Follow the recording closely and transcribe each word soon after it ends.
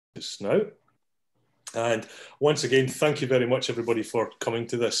just now. And once again, thank you very much, everybody, for coming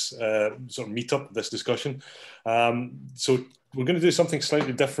to this sort of meetup, this discussion. So we're going to do something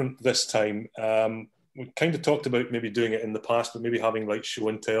slightly different this time. We kind of talked about maybe doing it in the past, but maybe having like show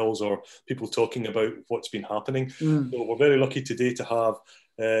and tells or people talking about what's been happening. So we're very lucky today to have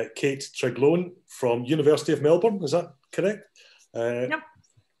Kate Tregloan from University of Melbourne. Is that correct? Yep.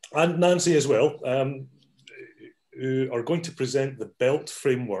 And Nancy as well, who are going to present the BEL+T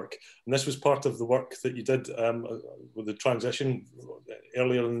framework. And this was part of the work that you did with the transition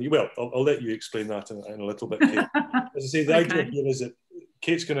earlier in the, well, I'll let you explain that in a little bit, Kate. As I say, the idea here is that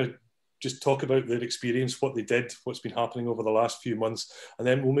Kate's going to just talk about their experience, what they did, what's been happening over the last few months, and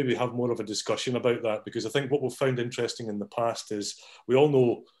then we'll maybe have more of a discussion about that, because I think what we've found interesting in the past is we all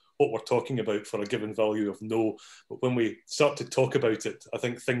know what we're talking about for a given value of no, but when we start to talk about it, I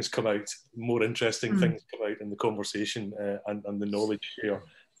think things come out, more interesting things come out in the conversation and the knowledge share,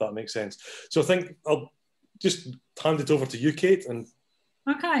 if that makes sense. So I think I'll just hand it over to you, Kate. And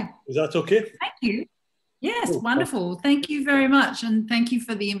okay. Is that okay? Thank you. Yes, wonderful. Thank you very much. And thank you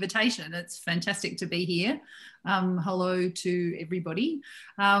for the invitation. It's fantastic to be here. Hello to everybody.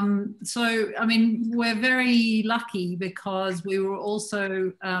 So, I mean, we're very lucky because we were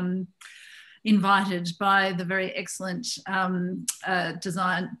also invited by the very excellent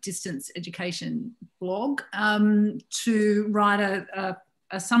Design Distance Education blog to write a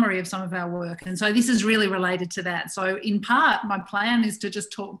summary of some of our work. And so this is really related to that. So in part, my plan is to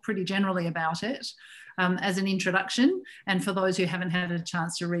just talk pretty generally about it as an introduction, and for those who haven't had a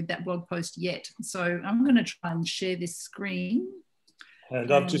chance to read that blog post yet. So I'm going to try and share this screen.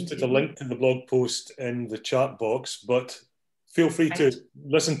 And I've just put a link to the blog post in the chat box, but feel free to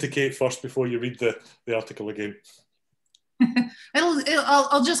listen to Kate first before you read the article again.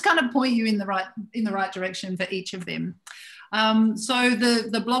 I'll just kind of point you in the right direction for each of them. So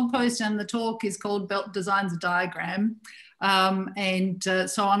the blog post and the talk is called BEL+T Designs a Diagram. So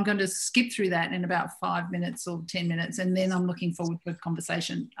I'm going to skip through that in about 5 minutes or 10 minutes, and then I'm looking forward to a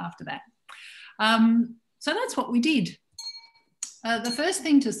conversation after that. So that's what we did. The first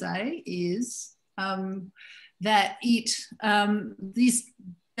thing to say is that this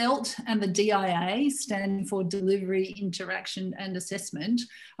BEL+T and the DIA, standing for Delivery, Interaction and Assessment,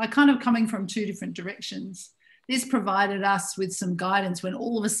 are kind of coming from two different directions. This provided us with some guidance when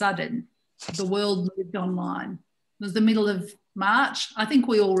all of a sudden the world moved online. It was the middle of March. I think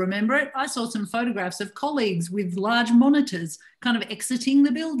we all remember it. I saw some photographs of colleagues with large monitors kind of exiting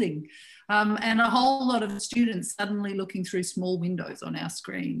the building, and a whole lot of students suddenly looking through small windows on our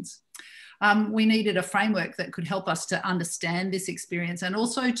screens. We needed a framework that could help us to understand this experience and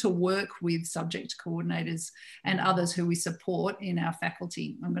also to work with subject coordinators and others who we support in our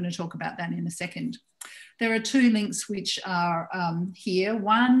faculty. I'm going to talk about that in a second. There are two links which are here.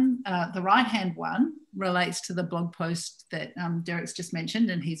 One, the right-hand one, relates to the blog post that Derek's just mentioned,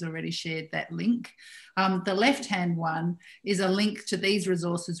 and he's already shared that link. The left-hand one is a link to these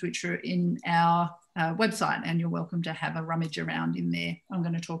resources which are in our website, and you're welcome to have a rummage around in there. I'm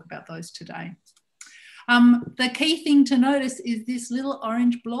going to talk about those today. The key thing to notice is this little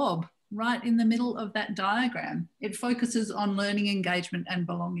orange blob right in the middle of that diagram. It focuses on learning, engagement and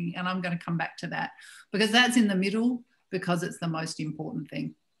belonging, and I'm going to come back to that because that's in the middle because it's the most important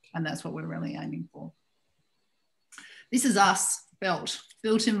thing, and that's what we're really aiming for. This is us, BEL+T,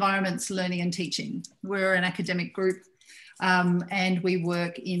 Built Environments Learning and Teaching. We're an academic group and we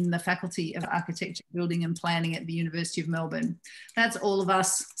work in the Faculty of Architecture, Building and Planning at the University of Melbourne. That's all of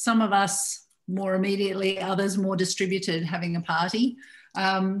us, some of us more immediately, others more distributed, having a party.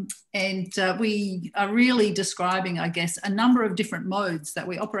 We are really describing, I guess, a number of different modes that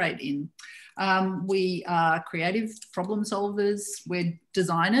we operate in. We are creative problem solvers. We're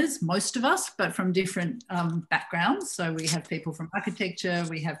designers, most of us, but from different backgrounds. So we have people from architecture,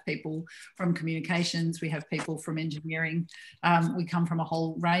 we have people from communications, we have people from engineering. We come from a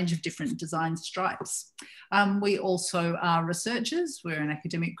whole range of different design stripes. We also are researchers. We're an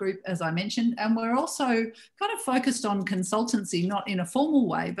academic group, as I mentioned, and we're also kind of focused on consultancy, not in a formal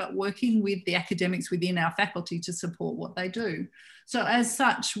way, but working with the academics within our faculty to support what they do. So as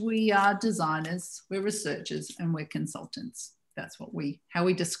such, we are designers, we're researchers, and we're consultants. That's how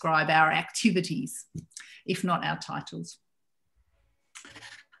we describe our activities, if not our titles.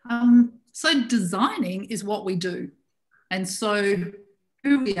 So designing is what we do. And so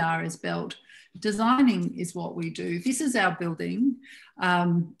who we are as BEL+T, designing is what we do. This is our building.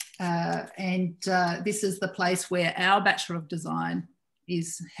 This is the place where our Bachelor of Design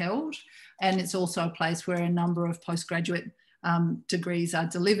is held. And it's also a place where a number of postgraduate degrees are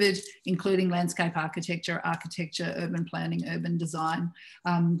delivered, including landscape architecture, urban planning, urban design,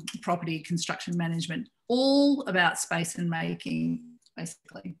 property, construction management, all about space and making,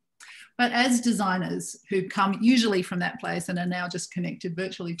 basically. But as designers who come usually from that place and are now just connected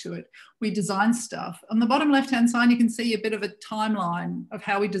virtually to it, we design stuff. On the bottom left-hand side, you can see a bit of a timeline of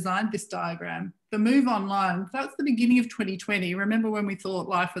how we designed this diagram. The move online, that's the beginning of 2020. Remember when we thought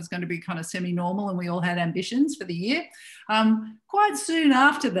life was going to be kind of semi-normal and we all had ambitions for the year? Quite soon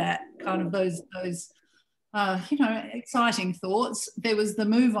after that, kind of those you know, exciting thoughts, there was the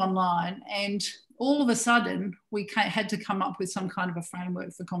move online, and all of a sudden we had to come up with some kind of a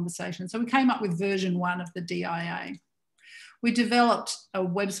framework for conversation. So we came up with version 1 of the DIA. We developed a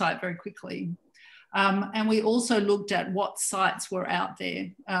website very quickly. And we also looked at what sites were out there.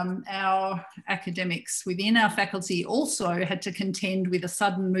 Our academics within our faculty also had to contend with a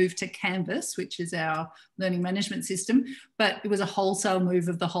sudden move to Canvas, which is our learning management system, but it was a wholesale move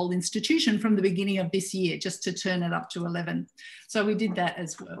of the whole institution from the beginning of this year, just to turn it up to 11. So we did that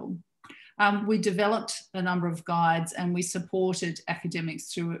as well. We developed a number of guides and we supported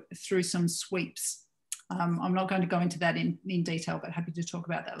academics through some sweeps. I'm not going to go into that in detail, but happy to talk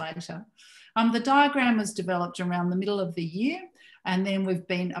about that later. The diagram was developed around the middle of the year, and then we've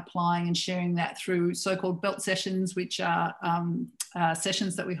been applying and sharing that through so-called BEL+T sessions, which are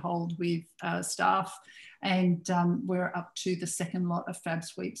sessions that we hold with staff, and we're up to the second lot of fab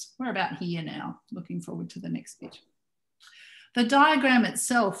sweeps. We're about here now, looking forward to the next bit. The diagram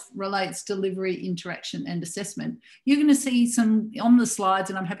itself relates delivery, interaction and assessment. You're going to see some on the slides,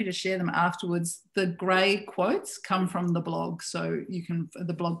 and I'm happy to share them afterwards. The grey quotes come from the blog, so you can,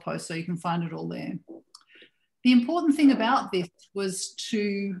 the blog post, so you can find it all there. The important thing about this was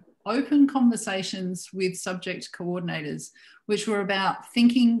to open conversations with subject coordinators, which were about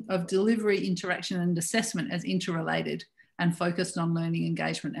thinking of delivery, interaction and assessment as interrelated and focused on learning,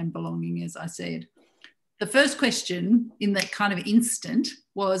 engagement and belonging, as I said. The first question in that kind of instant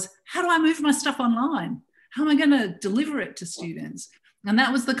was, how do I move my stuff online? How am I going to deliver it to students? And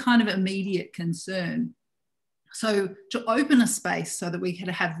that was the kind of immediate concern. So to open a space so that we could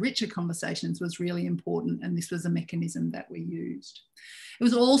have richer conversations was really important, and this was a mechanism that we used. It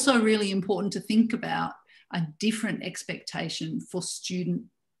was also really important to think about a different expectation for student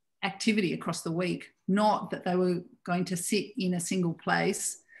activity across the week, not that they were going to sit in a single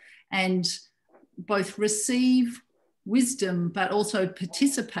place and both receive wisdom, but also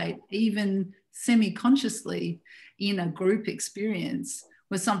participate even semi-consciously in a group experience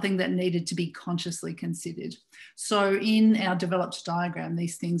was something that needed to be consciously considered. So in our developed diagram,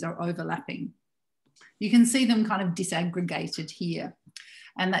 these things are overlapping. You can see them kind of disaggregated here,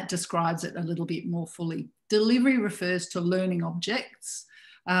 and that describes it a little bit more fully. Delivery refers to learning objects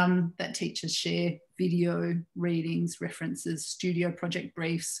that teachers share: video, readings, references, studio project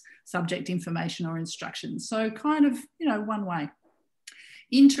briefs, subject information or instructions. So kind of, you know, one way.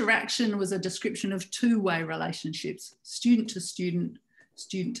 Interaction was a description of two-way relationships, student to student,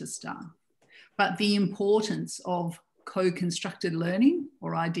 student to staff. But the importance of co-constructed learning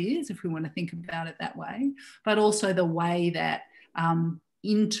or ideas, if we want to think about it that way, but also the way that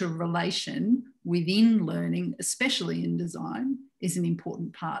interrelation within learning, especially in design, is an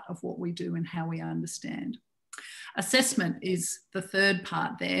important part of what we do and how we understand. Assessment is the third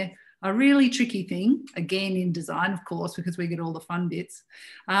part there, a really tricky thing, again in design, of course, because we get all the fun bits,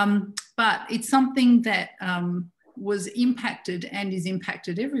 but it's something that was impacted and is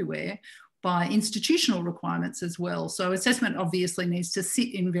impacted everywhere by institutional requirements as well. So assessment obviously needs to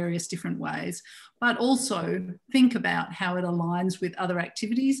sit in various different ways, but also think about how it aligns with other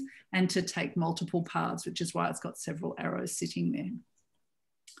activities and to take multiple paths, which is why it's got several arrows sitting there.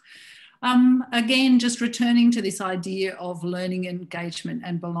 Again, just returning to this idea of learning, engagement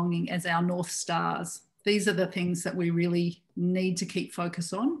and belonging as our North Stars. These are the things that we really need to keep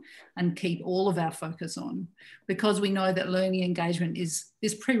focus on and keep all of our focus on, because we know that learning engagement is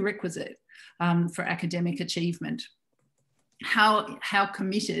prerequisite for academic achievement. How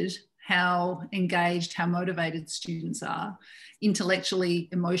committed, how engaged, how motivated students are intellectually,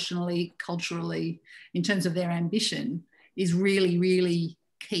 emotionally, culturally, in terms of their ambition is really, really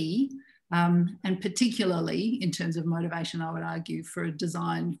key. And particularly in terms of motivation, I would argue, for a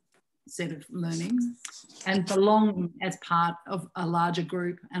design set of learning, and belonging as part of a larger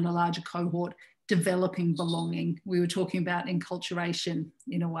group and a larger cohort, developing belonging. We were talking about enculturation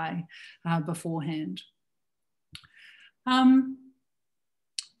in a way beforehand.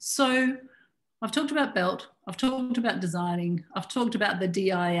 So I've talked about BEL+T, I've talked about designing, I've talked about the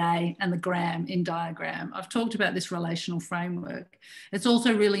DIA and the GRAM in diagram, I've talked about this relational framework. It's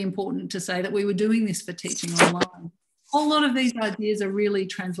also really important to say that we were doing this for teaching online. whole lot of these ideas are really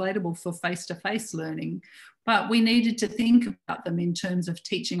translatable for face-to-face learning, but we needed to think about them in terms of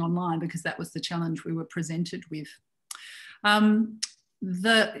teaching online because that was the challenge we were presented with.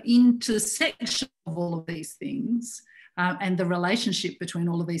 The intersection of all of these things and the relationship between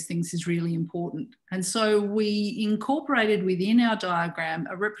all of these things is really important. And so we incorporated within our diagram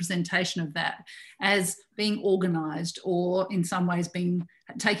a representation of that as being organised, or in some ways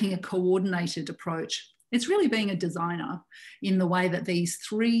taking a coordinated approach. It's really being a designer in the way that these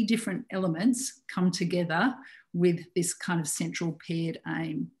three different elements come together with this kind of central paired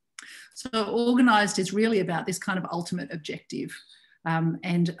aim. So organised is really about this kind of ultimate objective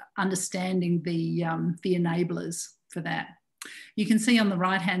and understanding the enablers for that. You can see on the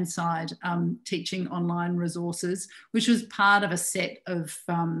right-hand side, teaching online resources, which was part of a set of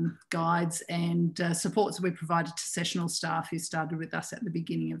guides and supports that we provided to sessional staff who started with us at the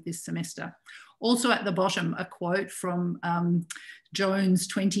beginning of this semester. Also at the bottom, a quote from Jones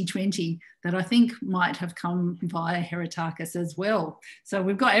 2020 that I think might have come via Heritakis as well. So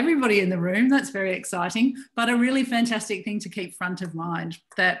we've got everybody in the room. That's very exciting, but a really fantastic thing to keep front of mind,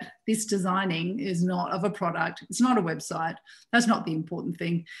 that this designing is not of a product. It's not a website. That's not the important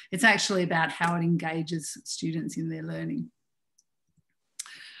thing. It's actually about how it engages students in their learning.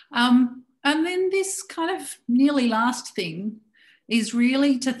 And then this kind of nearly last thing is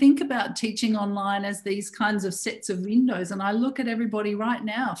really to think about teaching online as these kinds of sets of windows. And I look at everybody right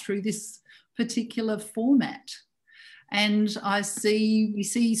now through this particular format. And we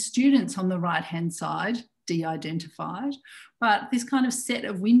see students on the right-hand side, de-identified, but this kind of set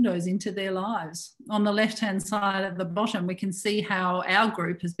of windows into their lives. On the left-hand side at the bottom, we can see how our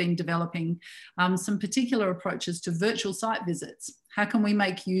group has been developing some particular approaches to virtual site visits. How can we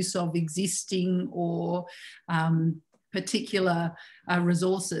make use of existing or particular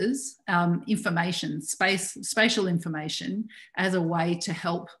resources, information, spatial information, as a way to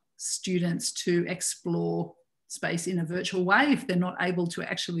help students to explore space in a virtual way if they're not able to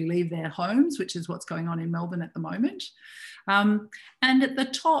actually leave their homes, which is what's going on in Melbourne at the moment. And at the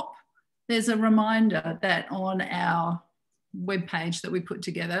top, there's a reminder that on our webpage that we put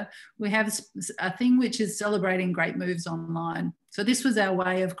together, we have a thing which is celebrating great moves online. So this was our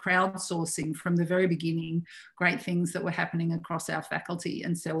way of crowdsourcing from the very beginning, great things that were happening across our faculty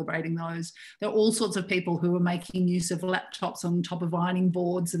and celebrating those. There are all sorts of people who were making use of laptops on top of ironing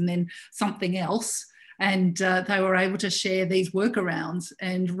boards and then something else. And they were able to share these workarounds.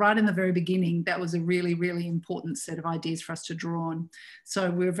 And right in the very beginning, that was a really, really important set of ideas for us to draw on.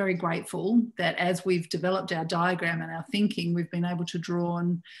 So we're very grateful that as we've developed our diagram and our thinking, we've been able to draw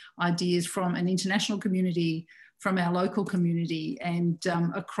on ideas from an international community, from our local community, and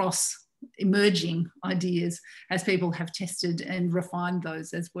across emerging ideas as people have tested and refined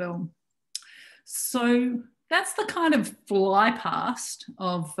those as well. So that's the kind of fly past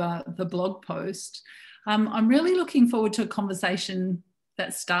of the blog post. I'm really looking forward to a conversation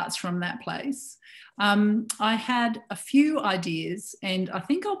that starts from that place. I had a few ideas, and I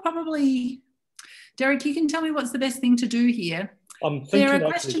think I'll probably, Derek, you can tell me what's the best thing to do here. There are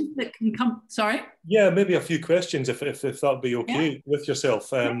questions that can come, sorry? Yeah, maybe a few questions if that'd be okay with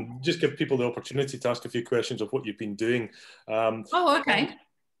yourself. Just give people the opportunity to ask a few questions of what you've been doing. Okay.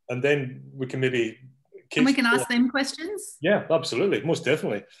 And then we can maybe... And we can ask them questions? Yeah, absolutely, most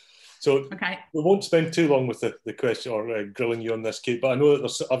definitely. So we won't spend too long with the question or grilling you on this, Kate, but I know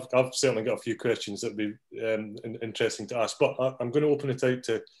that I've certainly got a few questions that would be interesting to ask, but I'm going to open it out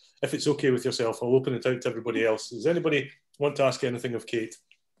to, if it's okay with yourself, I'll open it out to everybody else. Does anybody want to ask anything of Kate,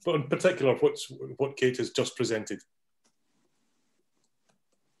 but in particular what Kate has just presented?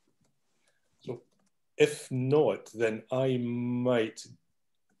 So if not, then I might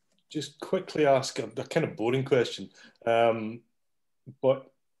just quickly ask a kind of boring question, but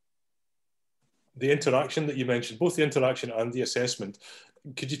the interaction that you mentioned, both the interaction and the assessment,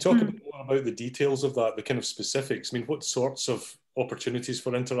 could you talk a bit more about the details of that, the kind of specifics? I mean, what sorts of opportunities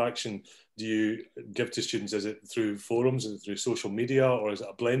for interaction do you give to students? Is it through forums, is it through social media, or is it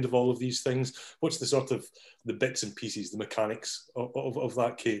a blend of all of these things? What's the sort of the bits and pieces, the mechanics of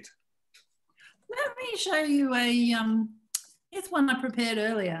that, Kate? Let me show you here's one I prepared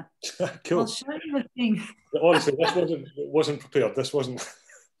earlier. Cool. I'll show you a thing. Honestly, this wasn't prepared. This wasn't.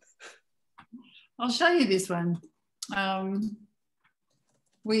 I'll show you this one,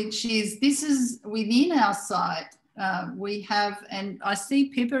 which is, this is within our site. We have, and I see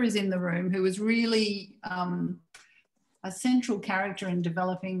Pippa is in the room, who was really a central character in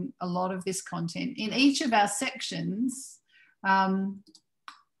developing a lot of this content. In each of our sections,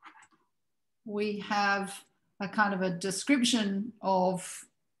 we have a kind of a description of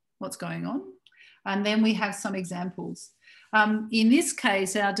what's going on. And then we have some examples. In this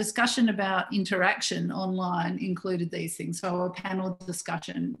case, our discussion about interaction online included these things. So a panel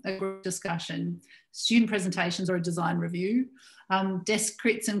discussion, a group discussion, student presentations or a design review, desk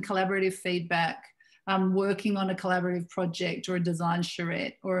crits and collaborative feedback, working on a collaborative project or a design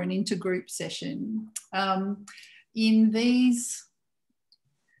charrette or an intergroup session. In these,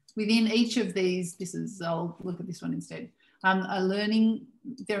 within each of these, I'll look at this one instead.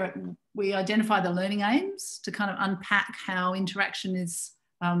 We identify the learning aims to kind of unpack how interaction is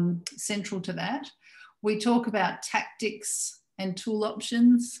central to that. We talk about tactics and tool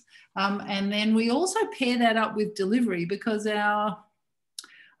options. And then we also pair that up with delivery, because I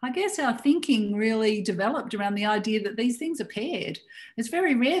guess our thinking really developed around the idea that these things are paired. It's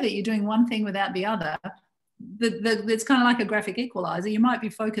very rare that you're doing one thing without the other. It's kind of like a graphic equalizer. You might be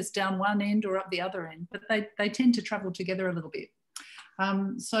focused down one end or up the other end, but they tend to travel together a little bit.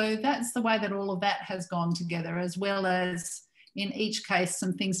 So that's the way that all of that has gone together, as well as in each case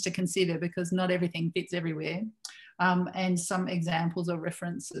some things to consider, because not everything fits everywhere, and some examples or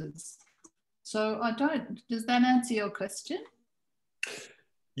references. So does that answer your question?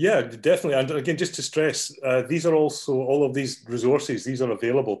 Yeah, definitely. And again, just to stress, these are also, all of these resources, these are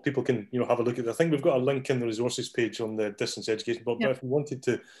available. People can, have a look at it. I think we've got a link in the resources page on the distance education, but if you wanted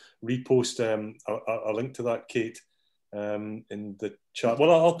to repost a link to that, Kate, in the chat,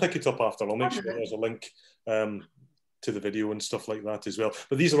 well, I'll pick it up after. I'll make sure there's a link to the video and stuff like that as well.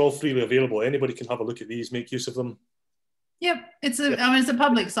 But these are all freely available. Anybody can have a look at these, make use of them. Yep, it's a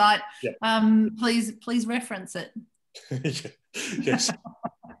public site. Yep. Please reference it. Yes.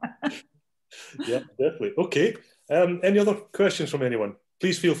 Yeah, definitely. Okay. Any other questions from anyone?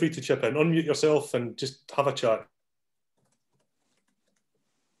 Please feel free to chip in. Unmute yourself and just have a chat.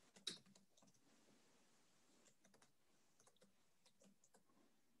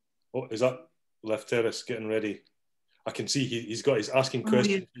 Oh, is that Lefteris getting ready? I can see he's asking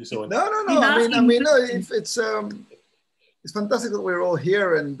questions. No. I mean, no, it's fantastic that we're all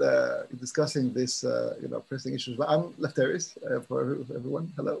here and discussing this, pressing issues. I'm Lefteris, for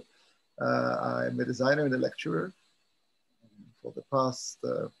everyone. Hello. I'm a designer and a lecturer. For the past,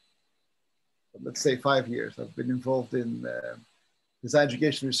 let's say 5 years, I've been involved in design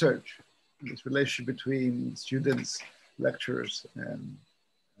education research, this relationship between students, lecturers, and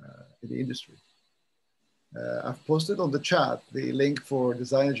in the industry. I've posted on the chat the link for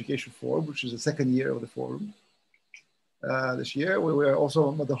Design Education Forum, which is the second year of the forum. This year, we were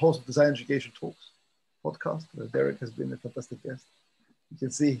also the host of Design Education Talks podcast. Derek has been a fantastic guest. You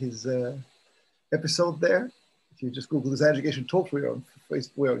can see his episode there. If you just Google Design Education Talks, we're on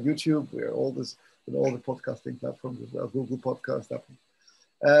Facebook, we're on YouTube, we're all the podcasting platforms as well, Google Podcast,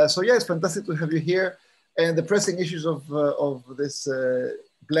 Apple. So yeah, it's fantastic to have you here. And the pressing issues of this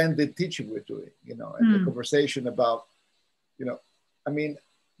blended teaching we're doing, and the conversation about, I mean,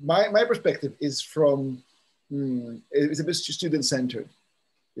 my perspective is from, it's a bit student-centered,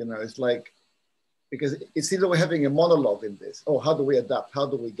 it's like, because it seems that we're having a monologue in this. Oh, how do we adapt? How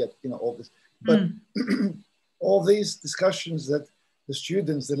do we get, all this? But all these discussions that the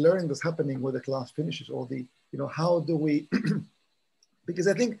students, the learning that's happening when the class finishes, all the, how do we, because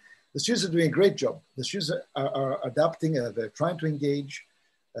I think the students are doing a great job. The students are adapting, they're trying to engage.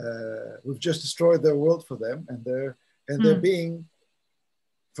 We've just destroyed their world for them, and they're being,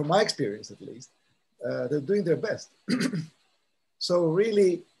 from my experience at least, they're doing their best. So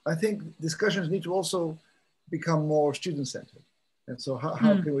really, I think discussions need to also become more student-centered. And so how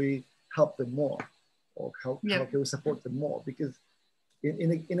can we help them more? Or how can we support them more? Because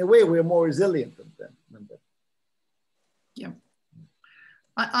in a way, we're more resilient than them. Yeah.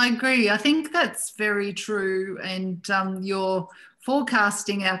 I agree. I think that's very true. And you're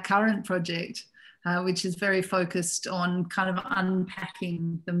forecasting our current project, which is very focused on kind of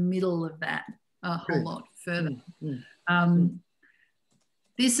unpacking the middle of that a whole lot further.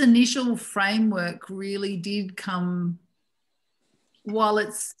 This initial framework really did come, while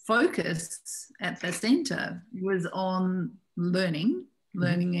its focus at the centre was on learning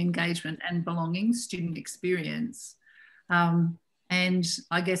engagement and belonging, student experience. And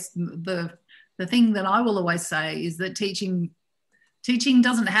I guess the thing that I will always say is that teaching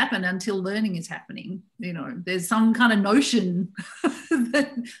doesn't happen until learning is happening. There's some kind of notion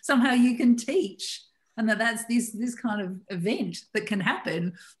that somehow you can teach, and that's this kind of event that can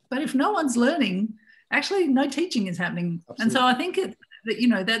happen. But if no one's learning, actually no teaching is happening. Absolutely. And so I think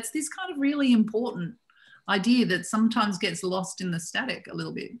that's this kind of really important idea that sometimes gets lost in the static a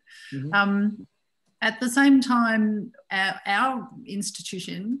little bit. At the same time, our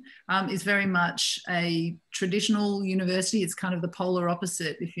institution is very much a traditional university. It's kind of the polar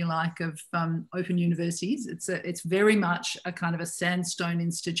opposite, if you like, of open universities. It's very much a kind of a sandstone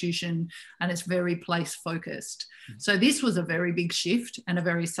institution, and it's very place focused. So this was a very big shift and a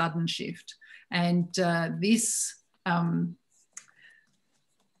very sudden shift. And this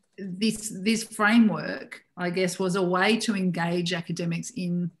framework, I guess, was a way to engage academics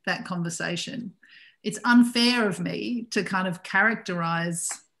in that conversation. It's unfair of me to kind of characterize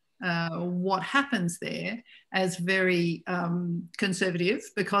what happens there as very conservative,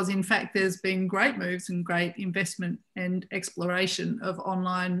 because in fact there's been great moves and great investment and exploration of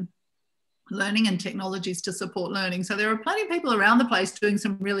online learning and technologies to support learning. So there are plenty of people around the place doing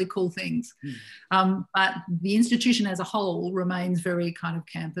some really cool things. But the institution as a whole remains very kind of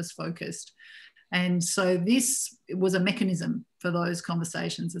campus focused. And so this was a mechanism for those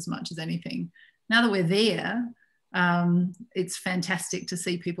conversations as much as anything. Now that we're there, it's fantastic to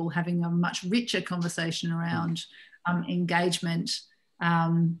see people having a much richer conversation around engagement,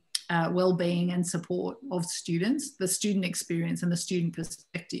 well-being and support of students, the student experience and the student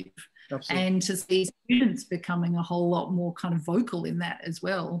perspective. Absolutely. And to see students becoming a whole lot more kind of vocal in that as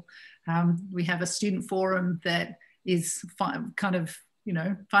well. We have a student forum that is kind of, you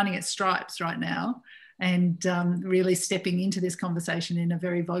know, finding its stripes right now, and really stepping into this conversation in a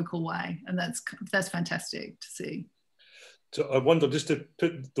very vocal way. And that's fantastic to see. So I wonder, just to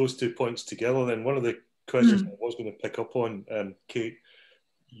put those 2 points together, then one of the questions I was going to pick up on, Kate,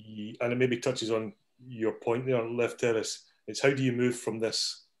 and it maybe touches on your point there, Left Terrace, it's how do you move from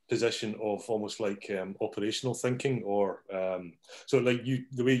this position of almost like operational thinking, or so like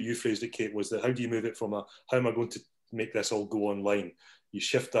the way you phrased it, Kate, was that how do you move it from a how am I going to make this all go online? You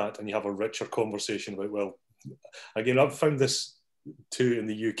shift that and you have a richer conversation about, well, again, I've found this too in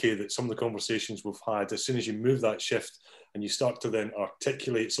the UK, that some of the conversations we've had, as soon as you move that shift and you start to then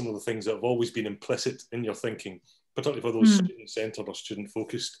articulate some of the things that have always been implicit in your thinking, particularly for those student-centred or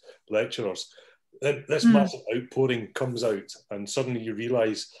student-focused lecturers, then this massive outpouring comes out, and suddenly you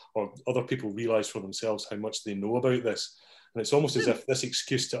realise, or other people realise for themselves, how much they know about this. And it's almost as if this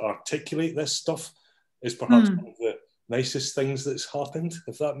excuse to articulate this stuff is perhaps one of the nicest things that's happened,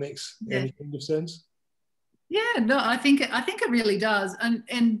 if that makes any kind of sense. Yeah, no, I think it really does. And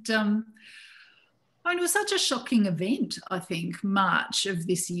I mean, it was such a shocking event, I think, March of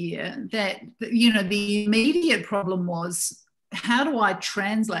this year, that, you know, the immediate problem was, how do I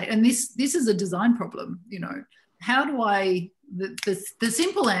translate? And this is a design problem, you know. How do I, the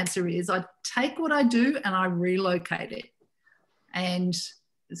simple answer is I take what I do and I relocate it. And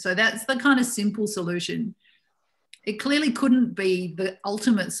so that's the kind of simple solution. It clearly couldn't be the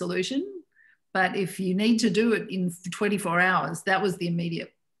ultimate solution, but if you need to do it in 24 hours, that was the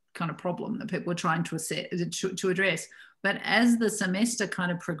immediate kind of problem that people were trying to address. But as the semester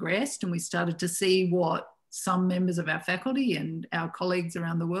kind of progressed and we started to see what some members of our faculty and our colleagues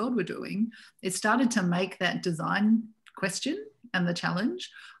around the world were doing, it started to make that design question and the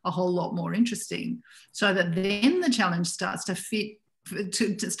challenge a whole lot more interesting. So that then the challenge starts to fit,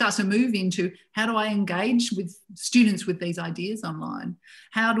 starts to move into, how do I engage with students with these ideas online?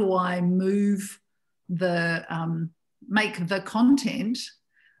 How do I move the, make the content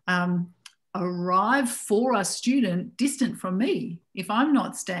arrive for a student distant from me? If I'm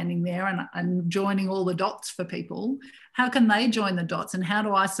not standing there and joining all the dots for people, how can they join the dots, and how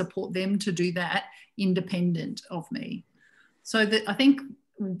do I support them to do that independent of me? So that, I think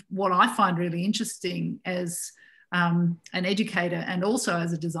what I find really interesting as an educator and also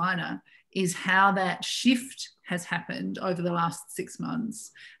as a designer is how that shift has happened over the last 6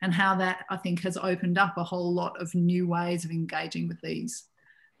 months, and how that, I think, has opened up a whole lot of new ways of engaging with these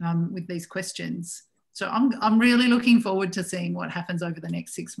questions. So I'm really looking forward to seeing what happens over the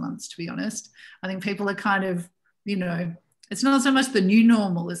next 6 months, to be honest. I think people are kind of, you know, it's not so much the new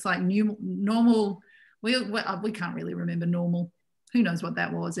normal, it's like new normal. We can't really remember normal. Who knows what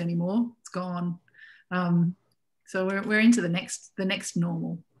that was anymore? It's gone. So we're into the next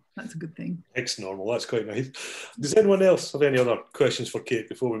normal. That's a good thing. Next normal, that's quite nice. Does anyone else have any other questions for Kate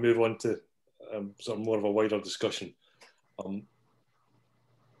before we move on to sort of more of a wider discussion?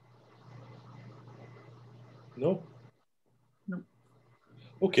 No? No.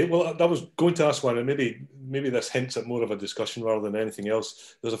 Okay, well, I was going to ask one, and maybe this hints at more of a discussion rather than anything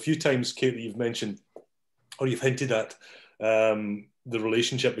else. There's a few times, Kate, that you've mentioned, or you've hinted at, the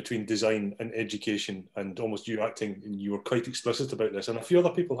relationship between design and education, and almost you acting, and you were quite explicit about this, and a few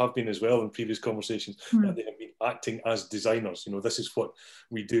other people have been as well in previous conversations, that they have been acting as designers. You know, this is what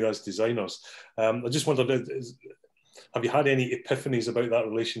we do as designers. I just wondered, have you had any epiphanies about that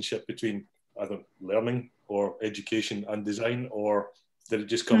relationship between either learning or education and design, or did it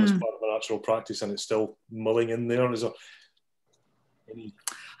just come as part of a natural practice and it's still mulling in there? Is there any...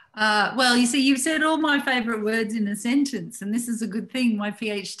 Well, you see, you've said all my favourite words in a sentence, and this is a good thing. My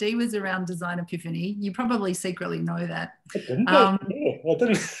PhD was around design epiphany. You probably secretly know that. I didn't. No, I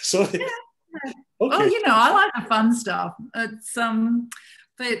didn't. Sorry. Yeah. Okay. Well, you know, I like the fun stuff. It's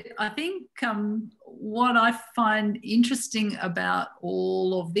but I think what I find interesting about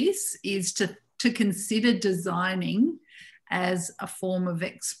all of this is to consider designing as a form of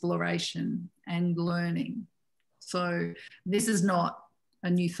exploration and learning. So this is not a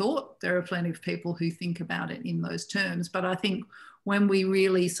new thought. There are plenty of people who think about it in those terms, but I think when we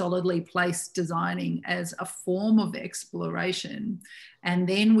really solidly place designing as a form of exploration and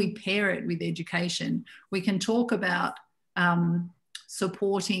then we pair it with education, we can talk about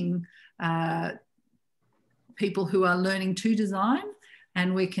supporting people who are learning to design,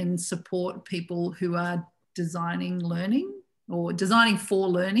 and we can support people who are designing learning, or designing for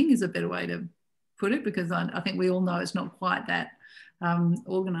learning is a better way to put it, because I think we all know it's not quite that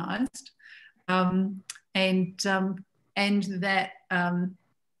organised, and that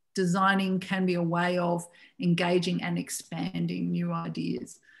designing can be a way of engaging and expanding new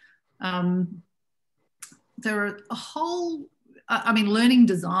ideas. There are a whole, I mean, learning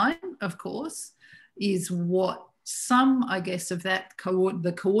design, of course, is what some, I guess, of that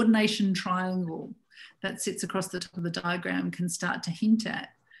the coordination triangle that sits across the top of the diagram can start to hint at.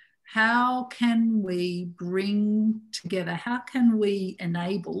 How can we bring together, how can we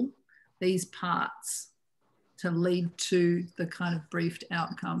enable these parts to lead to the kind of briefed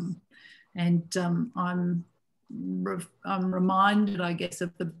outcome? And I'm reminded, I guess,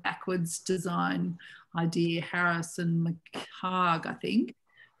 of the backwards design idea, Harris and McHarg, I think,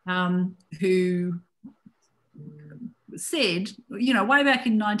 who said, you know, way back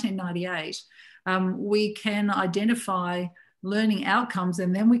in 1998, we can identify learning outcomes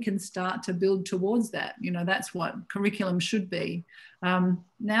and then we can start to build towards that. You know, that's what curriculum should be.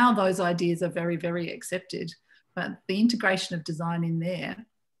 Now those ideas are very, very accepted, but the integration of design in there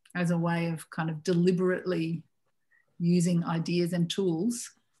as a way of kind of deliberately using ideas and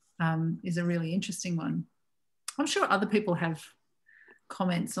tools is a really interesting one. I'm sure other people have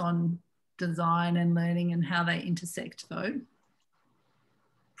comments on design and learning and how they intersect though.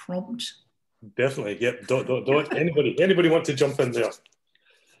 Prompt. Definitely, yep. Don't anybody want to jump in there?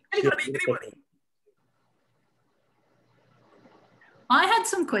 Anybody. I had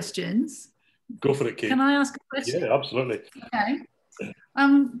some questions. Go for it, Kate. Can I ask a question? Yeah, absolutely. Okay.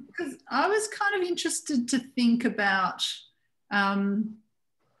 Because I was kind of interested to think about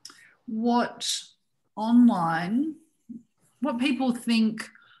what people think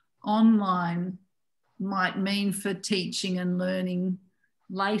online might mean for teaching and learning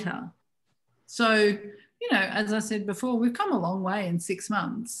later. So, you know, as I said before, we've come a long way in 6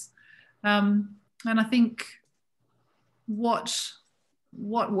 months. And I think what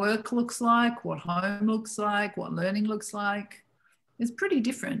work looks like, what home looks like, what learning looks like is pretty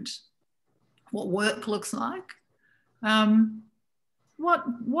different. What work looks like.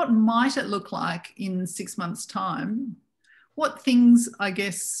 What might it look like in 6 months' time? What things, I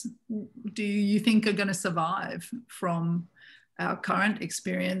guess, do you think are going to survive from our current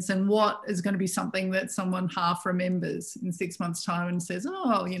experience, and what is going to be something that someone half remembers in 6 months' time and says,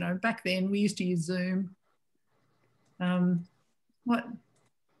 oh, you know, back then we used to use Zoom. What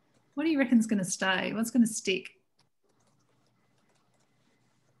do you reckon is going to stay? What's going to stick?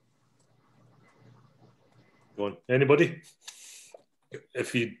 Go on. Anybody?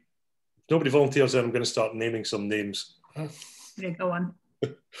 If nobody volunteers, then I'm going to start naming some names. Yeah, go on.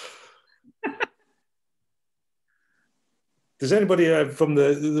 Does anybody from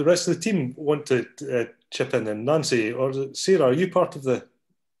the rest of the team want to chip in? And Nancy or Sarah, are you part of the...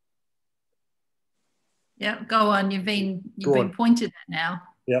 Yeah, go on. You've been pointed at now.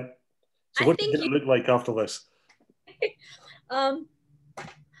 Yeah. So what does it look like after this? I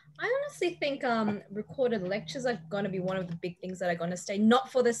honestly think recorded lectures are going to be one of the big things that are going to stay,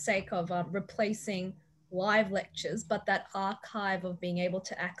 not for the sake of replacing live lectures, but that archive of being able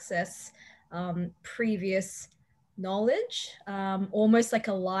to access previous knowledge, almost like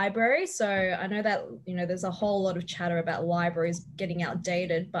a library. So I know that, you know, there's a whole lot of chatter about libraries getting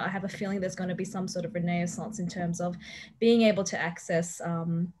outdated, but I have a feeling there's going to be some sort of renaissance in terms of being able to access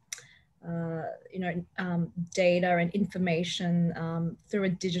data and information through a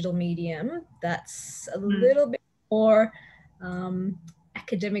digital medium that's a little bit more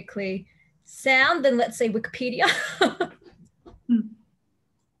academically sound than, let's say, Wikipedia.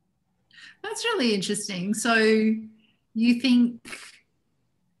 That's really interesting. So you think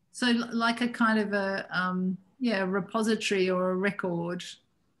So like a kind of a, yeah, a repository or a record.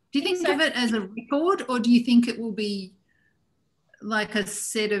 Do you think of it as a record, or do you think it will be like a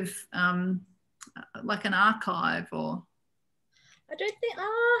set of, like an archive? Or I don't think,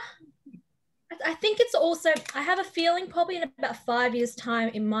 I think it's also, I have a feeling probably in about 5 years'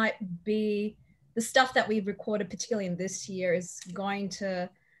 time, it might be the stuff that we've recorded, particularly in this year, is going to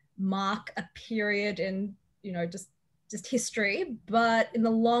mark a period in, you know, just history. But in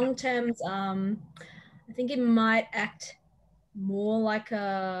the long terms, I think it might act more like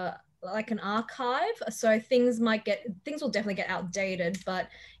an archive. So things will definitely get outdated. But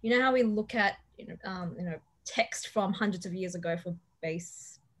you know how we look at text from hundreds of years ago for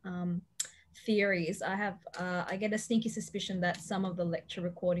base theories. I get a sneaky suspicion that some of the lecture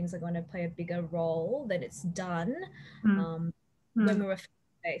recordings are going to play a bigger role than it's done when we're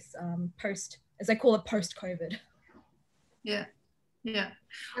face post, as I call it, post-COVID. Yeah.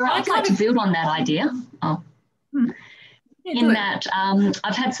 I'd like to build on that idea. In that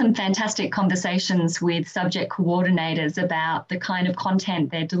I've had some fantastic conversations with subject coordinators about the kind of content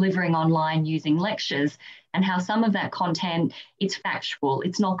they're delivering online using lectures, and how some of that content, it's factual,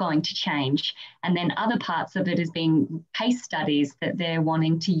 it's not going to change. And then other parts of it is being case studies that they're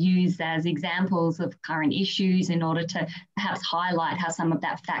wanting to use as examples of current issues in order to perhaps highlight how some of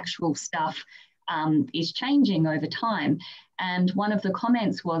that factual stuff is changing over time. And one of the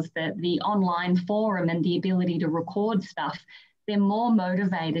comments was that the online forum and the ability to record stuff, they're more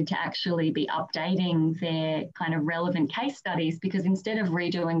motivated to actually be updating their kind of relevant case studies, because instead of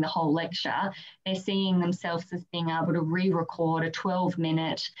redoing the whole lecture, they're seeing themselves as being able to re-record a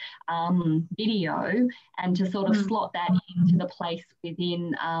 12-minute video and to sort of slot that into the place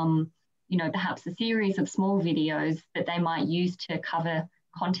within, perhaps a series of small videos that they might use to cover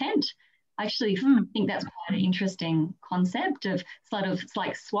content. I actually think that's quite an interesting concept of sort of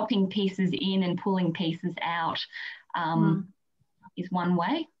like swapping pieces in and pulling pieces out is one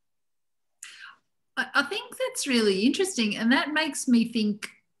way. I think that's really interesting, and that makes me think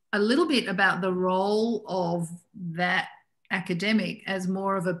a little bit about the role of that academic as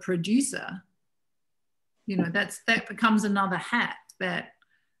more of a producer. You know, that becomes another hat that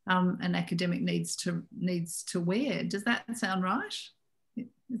an academic needs to wear. Does that sound right?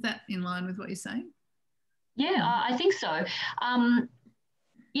 Is that in line with what you're saying? Yeah, I think so. I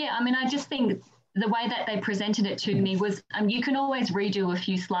just think the way that they presented it to me was you can always redo a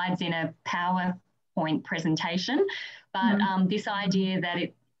few slides in a PowerPoint presentation, but this idea that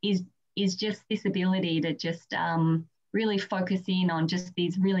it is just this ability to just really focus in on just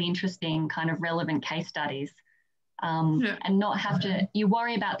these really interesting kind of relevant case studies. And not have to, you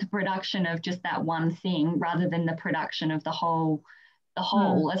worry about the production of just that one thing rather than the production of the whole,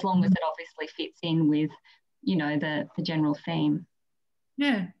 as long as it obviously fits in with, the general theme.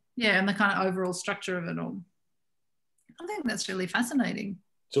 Yeah, and the kind of overall structure of it all. I think that's really fascinating.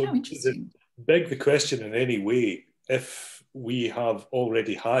 So how interesting. Beg the question in any way, if we have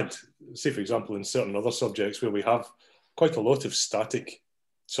already had, say for example, in certain other subjects where we have quite a lot of static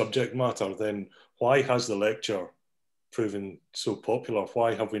subject matter, then why has the lecture proven so popular?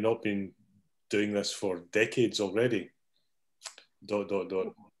 Why have we not been doing this for decades already? ...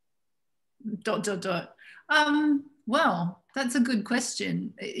 Well, that's a good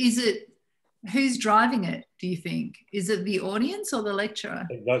question. Who's driving it, do you think? Is it the audience or the lecturer? I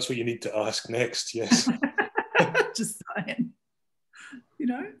think that's what you need to ask next, yes. Just saying,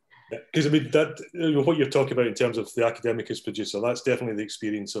 Because what you're talking about in terms of the academic as producer, that's definitely the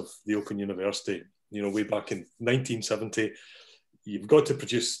experience of the Open University. Way back in 1970, you've got to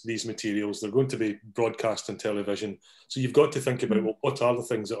produce these materials. They're going to be broadcast on television. So you've got to think about, well, what are the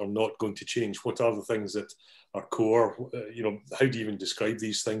things that are not going to change? What are the things that are core? How do you even describe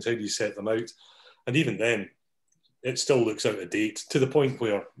these things? How do you set them out? And even then, it still looks out of date, to the point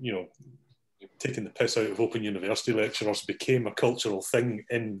where, taking the piss out of Open University lecturers became a cultural thing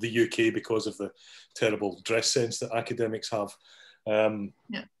in the UK because of the terrible dress sense that academics have.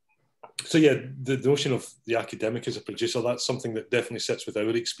 So the notion of the academic as a producer, that's something that definitely sits with our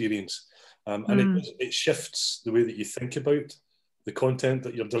experience. And it shifts the way that you think about the content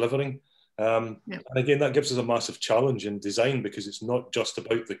that you're delivering. And again, that gives us a massive challenge in design, because it's not just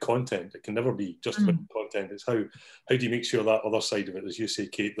about the content. It can never be just about the content. It's how do you make sure that other side of it, as you say,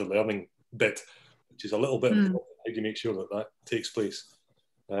 Kate, the learning bit, which is a little bit important, how do you make sure that takes place?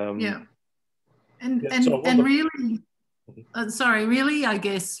 And really, really, I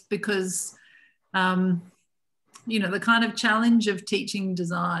guess, because, the kind of challenge of teaching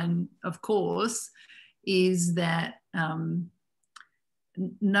design, of course, is that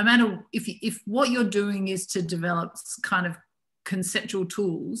no matter if what you're doing is to develop kind of conceptual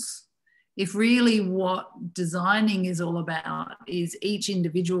tools, if really what designing is all about is each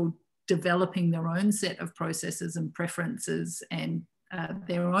individual developing their own set of processes and preferences and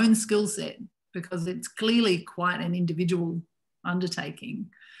their own skill set, because it's clearly quite an individual undertaking,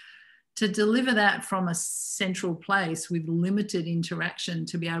 to deliver that from a central place with limited interaction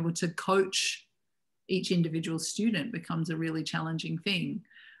to be able to coach each individual student becomes a really challenging thing.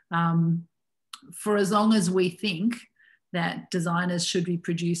 For as long as we think that designers should be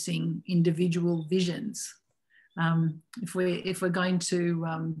producing individual visions, if we're going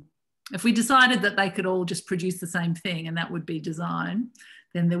to, if we decided that they could all just produce the same thing and that would be design,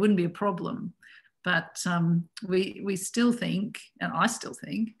 then there wouldn't be a problem. But we still think, and I still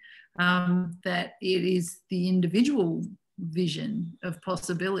think, that it is the individual vision of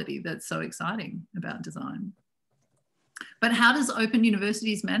possibility that's so exciting about design. But how does Open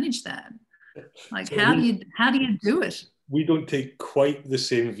Universities manage that? Like, so how do you do it? We don't take quite the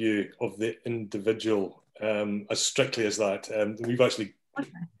same view of the individual as strictly as that. We've actually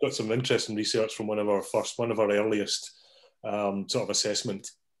got some interesting research from one of our earliest sort of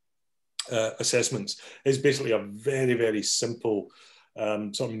assessments. Is basically a very, very simple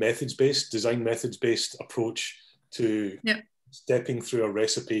sort of design methods-based approach to stepping through a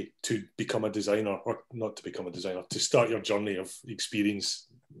recipe to become a designer, or not to become a designer, to start your journey of experience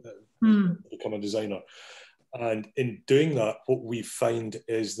to become a designer. And in doing that, what we find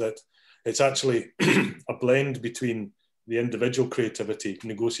is that it's actually a blend between the individual creativity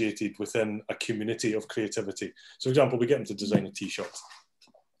negotiated within a community of creativity. So, for example, we get them to design a T-shirt.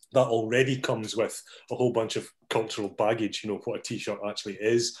 That already comes with a whole bunch of cultural baggage, you know, what a T-shirt actually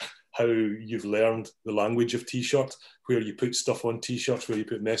is, how you've learned the language of T-shirt, where you put stuff on T-shirts, where you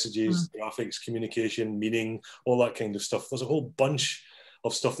put messages, graphics, communication, meaning, all that kind of stuff. There's a whole bunch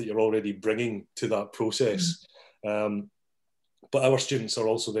of stuff that you're already bringing to that process. But our students are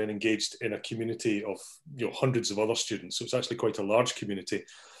also then engaged in a community of, you know, hundreds of other students. So it's actually quite a large community.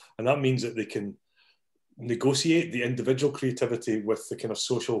 And that means that they can negotiate the individual creativity with the kind of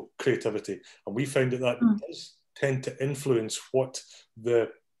social creativity. And we found that does tend to influence what the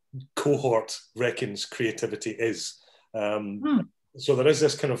cohort reckons creativity is. So there is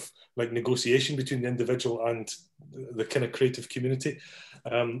this kind of like negotiation between the individual and the kind of creative community.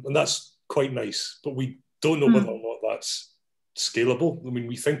 And that's quite nice, but we don't know whether or not that's scalable. I mean,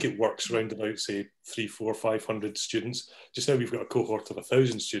 we think it works around about, say, 300, 400, 500 students. Just now we've got a cohort of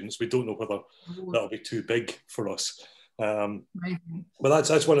 1,000 students. We don't know whether that'll be too big for us. But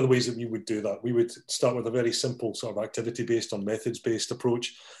that's one of the ways that we would do that. We would start with a very simple sort of activity-based or methods-based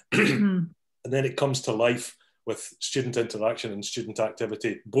approach. And then it comes to life with student interaction and student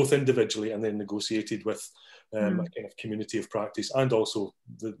activity, both individually and then negotiated with a kind of community of practice, and also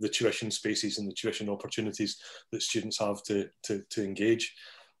the tuition spaces and the tuition opportunities that students have to engage.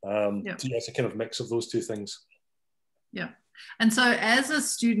 So it's a kind of mix of those two things. Yeah. And so as a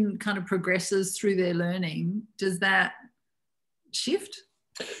student kind of progresses through their learning, does that shift?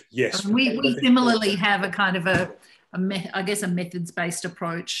 Yes. We similarly have a kind of I guess a methods-based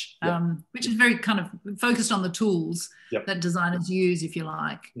approach, which is very kind of focused on the tools that designers use, if you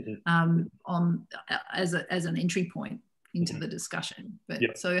like, as an entry point into the discussion.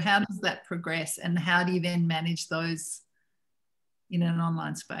 But so how does that progress, and how do you then manage those in an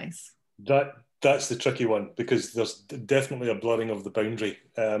online space? That's the tricky one, because there's definitely a blurring of the boundary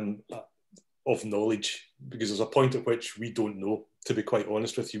of knowledge, because there's a point at which we don't know, to be quite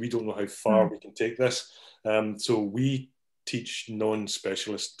honest with you. We don't know how far we can take this. So we teach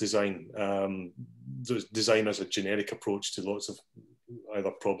non-specialist design. Design as a generic approach to lots of either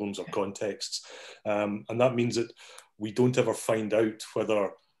problems or contexts. And that means that we don't ever find out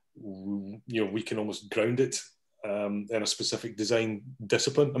whether, you know, we can almost ground it in a specific design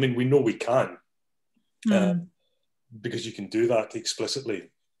discipline. I mean, we know we can, because you can do that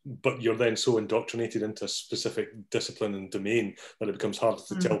explicitly, but you're then so indoctrinated into a specific discipline and domain that it becomes hard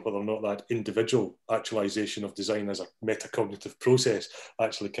to tell whether or not that individual actualization of design as a metacognitive process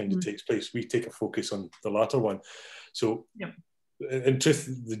actually kind of takes place. We take a focus on the latter one. So in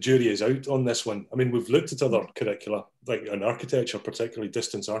truth, the jury is out on this one. I mean, we've looked at other curricula, like in architecture, particularly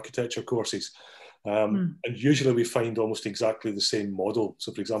distance architecture courses, and usually we find almost exactly the same model.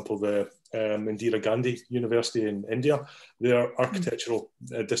 So, for example, the Indira Gandhi University in India, their architectural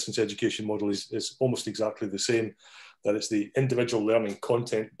distance education model is almost exactly the same, that it's the individual learning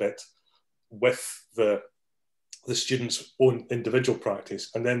content bit with the student's own individual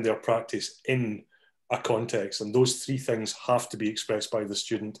practice, and then their practice in a context. And those three things have to be expressed by the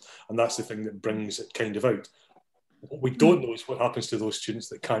student, and that's the thing that brings it kind of out. What we don't know is what happens to those students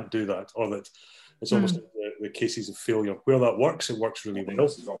that can't do that, or that It's almost like the cases of failure. Where that works, it works really well.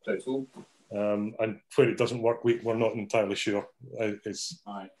 And where it doesn't work, we're not entirely sure. Is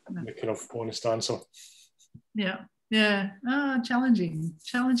the kind of honest answer. Yeah. Yeah, challenging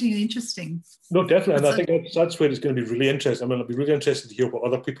and interesting. No, definitely, and I think that's where it's going to be really interesting. I mean, it'll be really interesting to hear what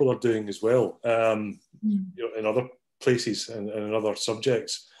other people are doing as well, you know, in other places and in other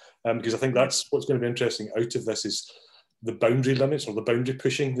subjects, because I think that's what's going to be interesting out of this is the boundary limits or the boundary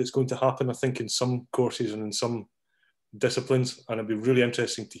pushing that's going to happen, I think, in some courses and in some disciplines, and it'd be really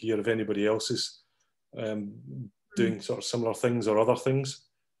interesting to hear if anybody else is doing sort of similar things or other things.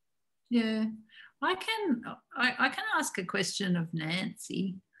 Yeah. I can ask a question of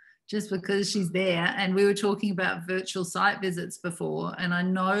Nancy, just because she's there, and we were talking about virtual site visits before, and I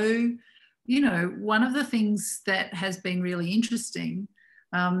know, you know, one of the things that has been really interesting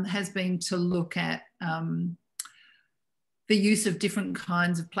has been to look at the use of different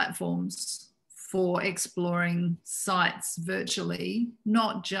kinds of platforms for exploring sites virtually,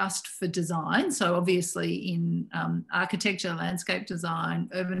 not just for design. So obviously in architecture, landscape design,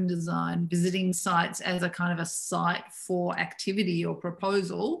 urban design, visiting sites as a kind of a site for activity or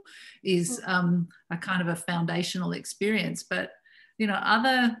proposal is a kind of a foundational experience. But, you know,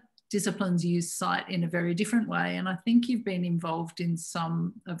 other disciplines use site in a very different way. And I think you've been involved in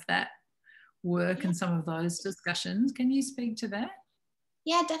some of that work and some of those discussions. Can you speak to that?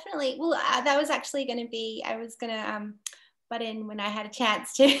 Yeah, definitely. Well, that was actually going to be, I was going to butt in when I had a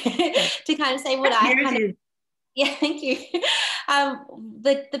chance to to kind of say what I kind of, yeah, thank you.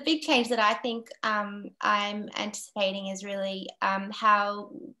 The big change that I think I'm anticipating is really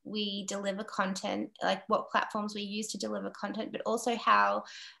how we deliver content, like what platforms we use to deliver content, but also how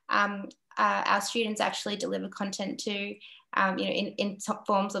our students actually deliver content to you know, in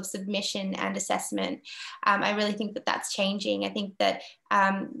forms of submission and assessment. I really think that that's changing. I think that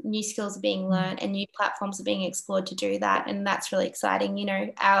new skills are being learned and new platforms are being explored to do that, and that's really exciting. You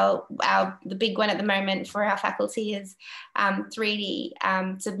know, the big one at the moment for our faculty is 3D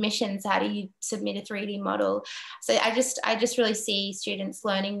submissions. How do you submit a 3D model? So I just really see students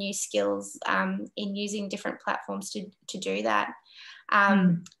learning new skills in using different platforms to do that.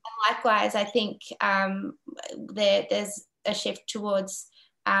 And likewise, I think there's a shift towards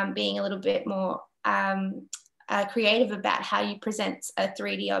being a little bit more creative about how you present a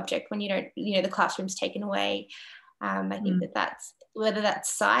 3D object when you don't, you know, the classroom's taken away. I think that's whether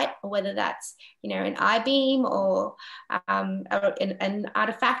that's site or whether that's, you know, an I-beam or an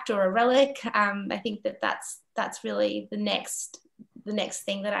artifact or a relic. I think that's really the next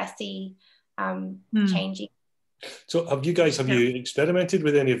thing that I see changing. So have you experimented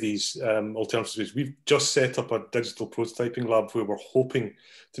with any of these alternatives? We've just set up a digital prototyping lab where we're hoping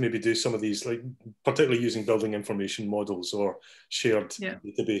to maybe do some of these, like particularly using building information models or shared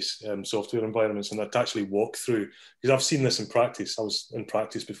database software environments, and that to actually walk through, because I've seen this in practice. I was in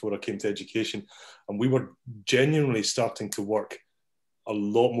practice before I came to education, and we were genuinely starting to work a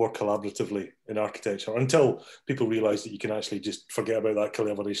lot more collaboratively in architecture until people realised that you can actually just forget about that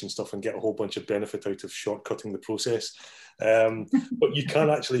collaboration stuff and get a whole bunch of benefit out of shortcutting the process. But you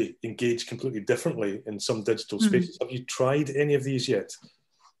can actually engage completely differently in some digital spaces. Have you tried any of these yet?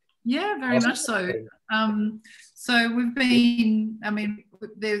 Yeah, very much so. So we've been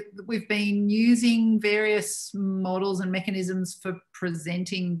using various models and mechanisms for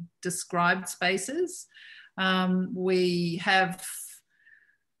presenting described spaces.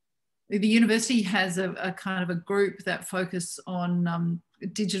 The university has a kind of a group that focus on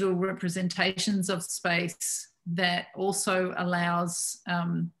digital representations of space that also allows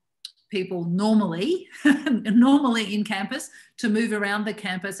people normally in campus to move around the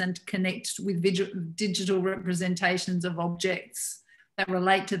campus and connect with digital representations of objects that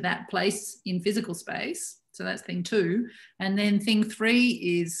relate to that place in physical space. So that's thing 2. And then thing 3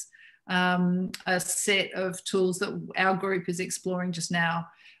 is a set of tools that our group is exploring just now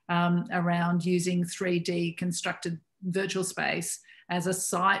around using 3D constructed virtual space as a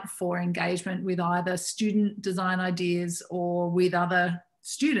site for engagement with either student design ideas or with other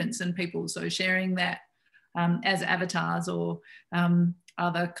students and people. So sharing that as avatars or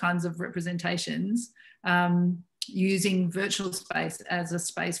other kinds of representations, using virtual space as a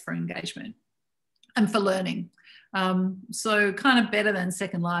space for engagement and for learning. So kind of better than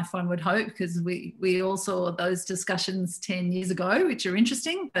Second Life, one would hope, because we all saw those discussions 10 years ago, which are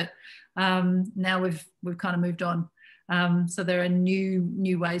interesting, but now we've kind of moved on. So there are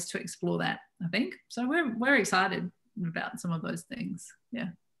new ways to explore that, I think. So we're excited about some of those things.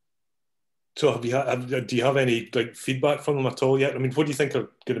 Yeah. So do you have any like feedback from them at all yet? I mean, what do you think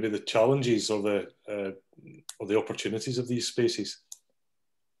are going to be the challenges or the opportunities of these spaces?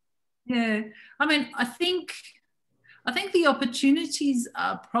 Yeah, I mean, I think the opportunities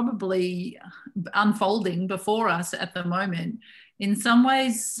are probably unfolding before us at the moment. In some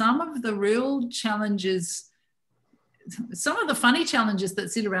ways, some of the real challenges, some of the funny challenges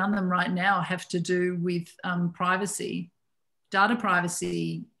that sit around them right now have to do with privacy, data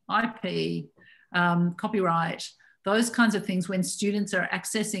privacy, IP, copyright, those kinds of things when students are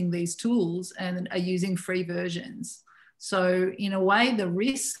accessing these tools and are using free versions. So in a way, the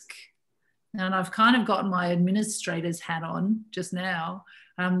risk, and I've kind of got my administrator's hat on just now,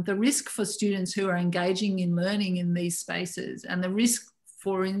 the risk for students who are engaging in learning in these spaces and the risk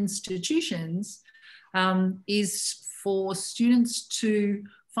for institutions is for students to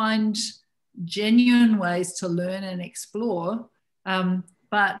find genuine ways to learn and explore,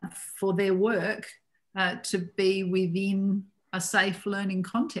 but for their work to be within a safe learning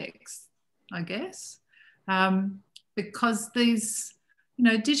context, I guess. Because these,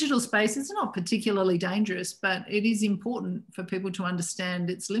 digital spaces are not particularly dangerous, but it is important for people to understand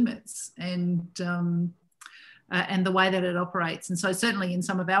its limits and the way that it operates. And so certainly in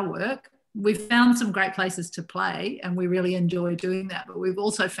some of our work, we've found some great places to play and we really enjoy doing that. But we've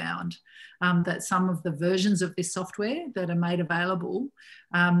also found that some of the versions of this software that are made available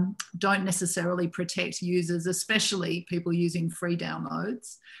don't necessarily protect users, especially people using free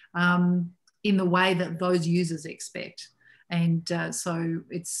downloads, in the way that those users expect. And so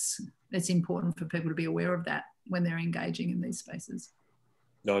it's important for people to be aware of that when they're engaging in these spaces.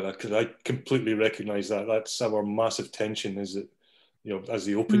 No, because I completely recognise that. That's our massive tension, is that, as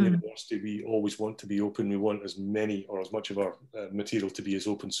the Open University, we always want to be open. We want as many or as much of our material to be as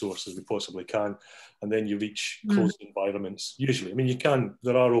open source as we possibly can. And then you reach closed environments, usually. I mean,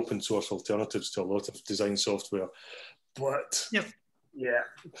 there are open source alternatives to a lot of design software, but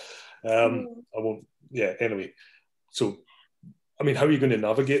anyway. So, I mean, how are you going to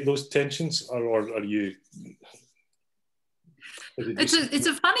navigate those tensions, or are you? It's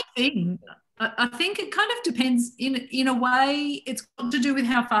a funny thing. I think it kind of depends. In a way, it's got to do with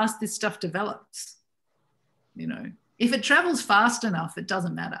how fast this stuff develops. If it travels fast enough, it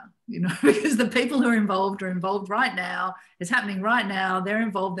doesn't matter. Because the people who are involved right now. It's happening right now. They're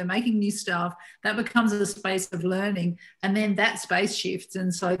involved. They're making new stuff. That becomes a space of learning, and then that space shifts,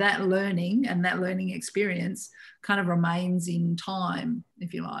 and so that learning and that learning experience kind of remains in time,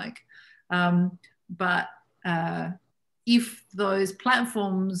 if you like. But if those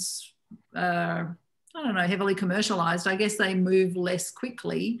platforms are, heavily commercialized, I guess they move less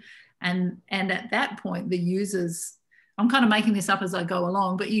quickly. And at that point, the users, I'm kind of making this up as I go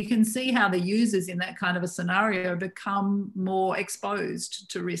along, but you can see how the users in that kind of a scenario become more exposed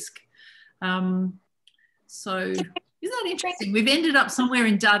to risk. So isn't that interesting? We've ended up somewhere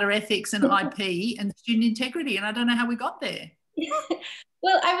in data ethics and IP and student integrity, and I don't know how we got there.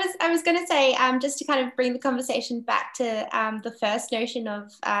 Well, I was going to say, just to kind of bring the conversation back to the first notion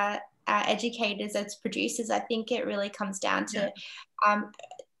of educators as producers, I think it really comes down to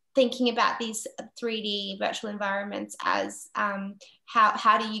thinking about these 3D virtual environments as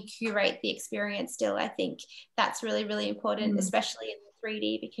how do you curate the experience still. I think that's really, really important, especially in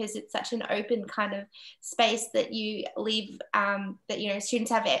 3D, because it's such an open kind of space that you leave, that students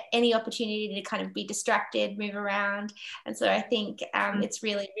have any opportunity to kind of be distracted, move around. And so I think it's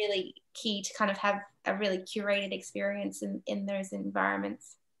really, really key to kind of have a really curated experience in those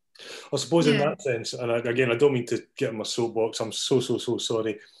environments. I suppose in that sense, and again, I don't mean to get in my soapbox, I'm so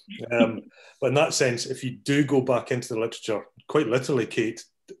sorry. But in that sense, if you do go back into the literature, quite literally, Kate,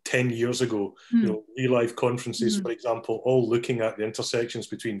 10 years ago, real life conferences, for example, all looking at the intersections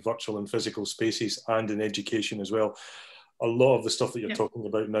between virtual and physical spaces and in education as well. A lot of the stuff that you're talking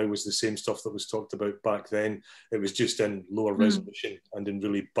about now was the same stuff that was talked about back then. It was just in lower resolution and in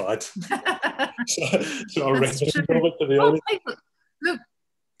really bad. so I recommend it to the audience. Look,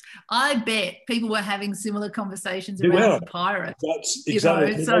 I bet people were having similar conversations around the pirates. That's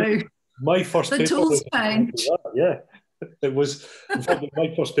exactly. So my first the paper tools change. It was, in fact,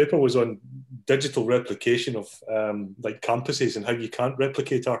 my first paper was on digital replication of like campuses and how you can't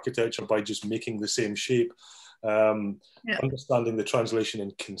replicate architecture by just making the same shape. Understanding the translation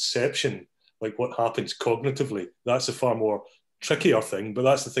and conception, like what happens cognitively, that's a far more trickier thing, but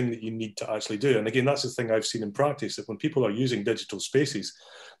that's the thing that you need to actually do. And again, that's the thing I've seen in practice, that when people are using digital spaces,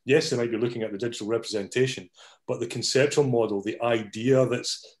 yes, they might be looking at the digital representation, but the conceptual model, the idea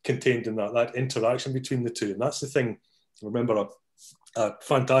that's contained in that interaction between the two, and that's the thing. I remember a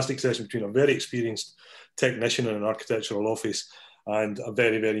fantastic session between a very experienced technician in an architectural office and a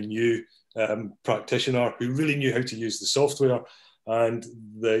very, very new practitioner who really knew how to use the software. and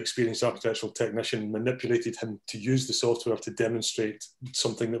the experienced architectural technician manipulated him to use the software to demonstrate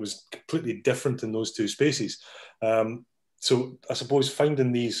something that was completely different in those two spaces. So I suppose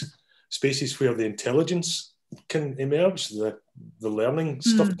finding these spaces where the intelligence can emerge, the learning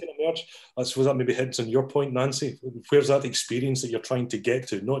stuff can emerge. I suppose that maybe hits on your point, Nancy. Where's that experience that you're trying to get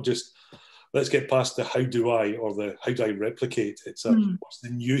to? Not just, let's get past the how do I or the how do I replicate. It's what's the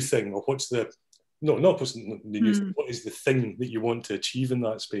new thing, or what's the, no, not what's the new thing, what is the thing that you want to achieve in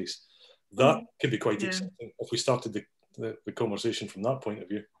that space? That could be quite exciting if we started the conversation from that point of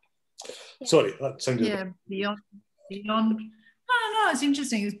view. Sorry, that sounded... beyond. No, it's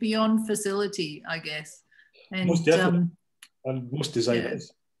interesting. It's beyond facility, I guess. And, most definitely. And most design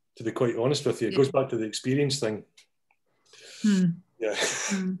is, to be quite honest with you. It goes back to the experience thing. Yeah.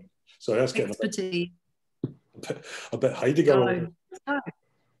 Sorry, that's getting a bit Heidegger.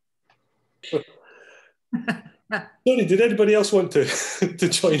 Sorry, did anybody else want to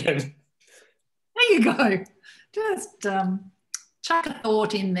join in? There you go. Just chuck a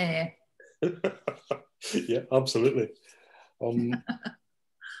thought in there. Yeah, absolutely.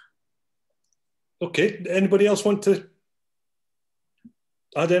 Okay, anybody else want to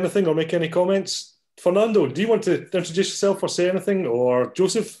add anything or make any comments? Fernando, do you want to introduce yourself or say anything? Or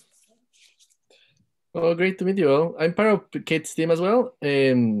Joseph? Oh, great to meet you all. I'm part of Kate's team as well.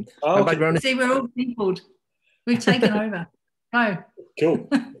 My background is... See, we're all peopled. We've taken over. Go. Cool.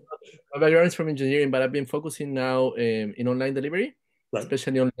 My background is from engineering, but I've been focusing now in online delivery,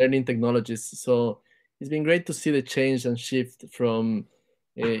 especially on learning technologies. So it's been great to see the change and shift from,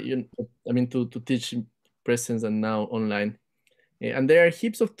 to teach in presence and now online. And there are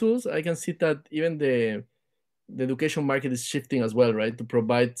heaps of tools. I can see that even the education market is shifting as well, right? To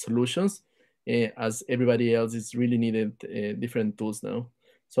provide solutions as everybody else is really needed different tools now.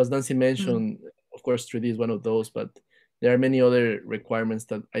 So as Nancy mentioned, of course, 3D is one of those, but there are many other requirements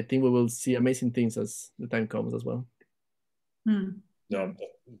that I think we will see amazing things as the time comes as well. No,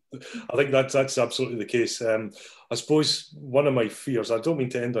 I think that's absolutely the case. I suppose one of my fears, I don't mean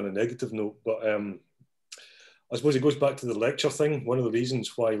to end on a negative note, but I suppose it goes back to the lecture thing. One of the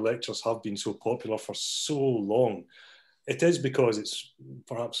reasons why lectures have been so popular for so long, it is because it's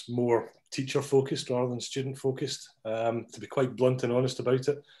perhaps more teacher focused rather than student focused, to be quite blunt and honest about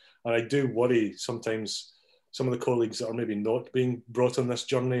it. And I do worry sometimes some of the colleagues that are maybe not being brought on this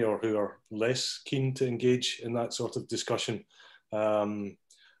journey or who are less keen to engage in that sort of discussion.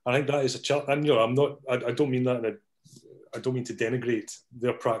 I think that is a challenge. And I don't mean that I don't mean to denigrate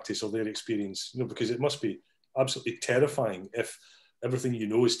their practice or their experience, because it must be absolutely terrifying if everything you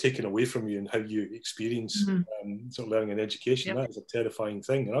know is taken away from you and how you experience sort of learning and education. That is a terrifying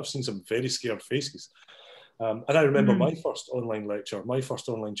thing. And I've seen some very scared faces. And I remember my first online lecture, my first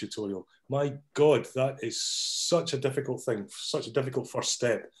online tutorial. My God, that is such a difficult thing, such a difficult first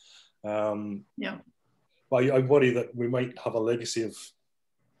step. But I worry that we might have a legacy of,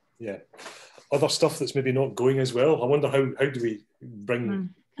 other stuff that's maybe not going as well. I wonder how do we bring...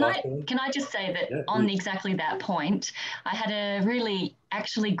 Can I just say that on exactly that point, I had a really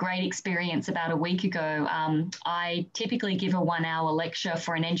actually great experience about a week ago. I typically give a 1-hour lecture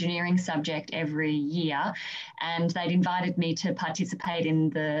for an engineering subject every year, and they'd invited me to participate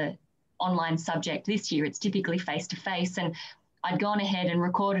in the online subject this year. It's typically face-to-face, and I'd gone ahead and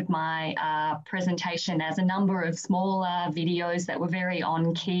recorded my presentation as a number of smaller videos that were very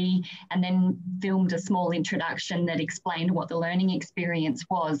on key, and then filmed a small introduction that explained what the learning experience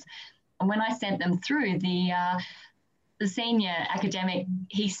was. And when I sent them through, the senior academic,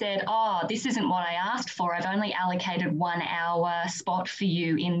 he said, "Oh, this isn't what I asked for. I've only allocated 1 hour spot for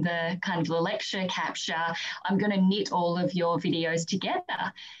you in the kind of the lecture capture. I'm going to knit all of your videos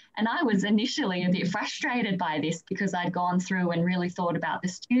together." And I was initially a bit frustrated by this because I'd gone through and really thought about the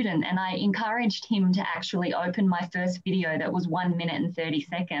student, and I encouraged him to actually open my first video that was 1 minute and 30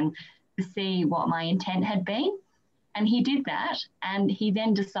 seconds to see what my intent had been. And he did that, and he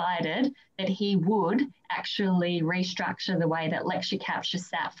then decided that he would actually restructure the way that lecture capture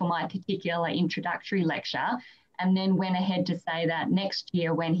sat for my particular introductory lecture, and then went ahead to say that next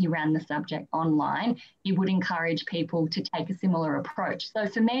year when he ran the subject online, he would encourage people to take a similar approach. So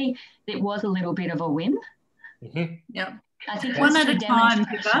for me, it was a little bit of a win. Yeah. I think one at a time,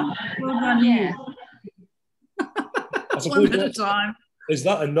 Pippa. Well done, you. One at a time. Is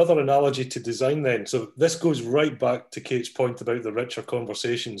that another analogy to design then? So this goes right back to Kate's point about the richer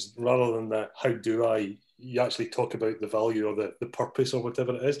conversations, rather than the how do I, you actually talk about the value or the purpose or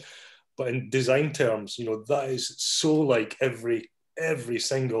whatever it is. But in design terms, that is so like every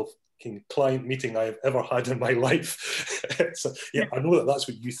single client meeting I have ever had in my life. I know that that's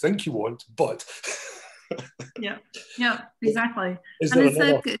what you think you want, but Yeah, exactly. Is And there it's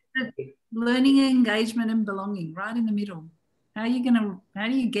that learning, engagement, and belonging right in the middle. How do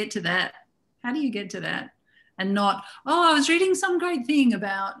you get to that? How do you get to that? And not, I was reading some great thing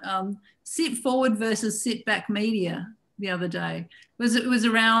about sit forward versus sit back media the other day. It was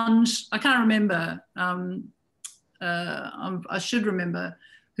around, I can't remember. I should remember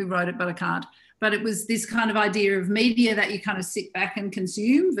who wrote it, but I can't. But it was this kind of idea of media that you kind of sit back and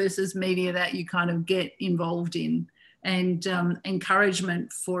consume versus media that you kind of get involved in, and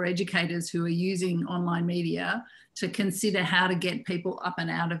encouragement for educators who are using online media to consider how to get people up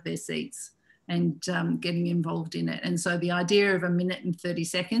and out of their seats and getting involved in it. And so the idea of 1 minute and 30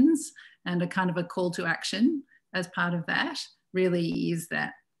 seconds and a kind of a call to action as part of that really is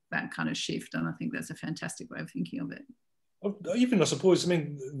that kind of shift. And I think that's a fantastic way of thinking of it. Even, I suppose, I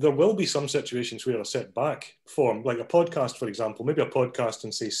mean, there will be some situations where a setback form, like a podcast, for example, maybe a podcast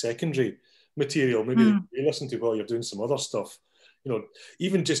and say secondary material, maybe you listen to while you're doing some other stuff, you know,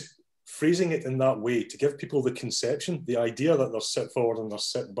 even just phrasing it in that way to give people the conception, the idea that they're sit forward and they're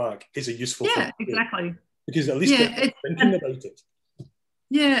sit back is a useful thing. Yeah, exactly. Because at least they're thinking about it.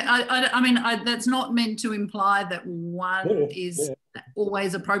 Yeah, I mean, that's not meant to imply that one is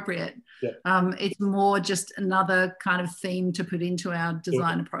always appropriate. Yeah. It's more just another kind of theme to put into our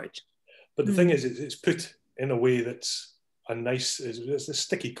design approach. But the thing is, it's put in a way that's it's a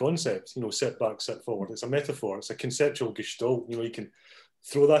sticky concept, you know, sit back, sit forward. It's a metaphor, it's a conceptual gestalt. You know, you can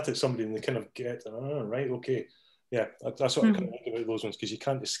throw that at somebody and they kind of get, right, okay. Yeah, that's what I kind of like about those ones, because you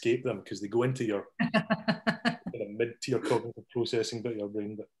can't escape them because they go into your kind of mid-tier cognitive processing bit of your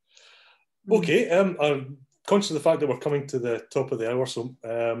brain. But okay, I'm conscious of the fact that we're coming to the top of the hour. So,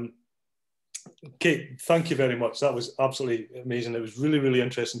 Kate, thank you very much. That was absolutely amazing. It was really, really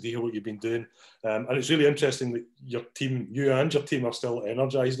interesting to hear what you've been doing. And it's really interesting that you and your team are still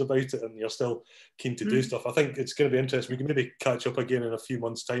energized about it and you're still keen to do stuff. I think it's going to be interesting. We can maybe catch up again in a few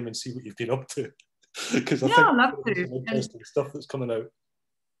months' time and see what you've been up to. Because I think I'd love to. Some interesting stuff that's coming out.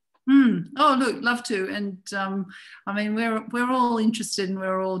 Oh, look, love to. And I mean, we're all interested and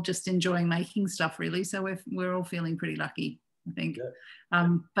we're all just enjoying making stuff, really. So we're all feeling pretty lucky, I think. Yeah.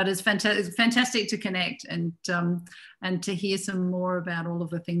 But it's fantastic to connect and to hear some more about all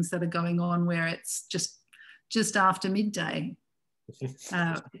of the things that are going on where it's just after midday. It's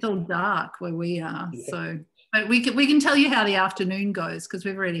all dark where we are. Yeah. So. But we can tell you how the afternoon goes because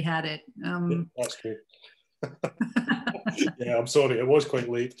we've already had it. That's great. Yeah, I'm sorry, it was quite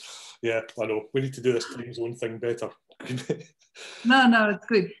late. Yeah, I know. We need to do this time zone thing better. No, it's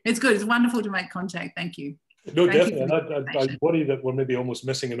good. It's good. It's wonderful to make contact. Thank you. No, definitely. I worry that we're maybe almost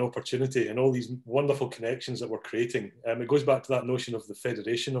missing an opportunity and all these wonderful connections that we're creating. It goes back to that notion of the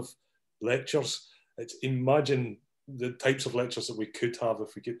federation of lectures. It's imagine the types of lectures that we could have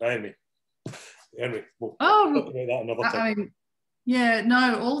if we could. Anyway, we'll talk about that another time. I mean, yeah,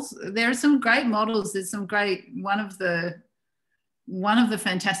 no. Also, there are some great models. There's some great. One of the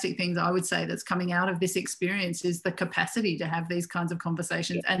fantastic things I would say that's coming out of this experience is the capacity to have these kinds of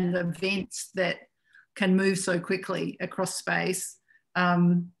conversations and the events that can move so quickly across space.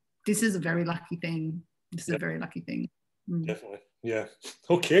 This is a very lucky thing. Definitely. Yeah.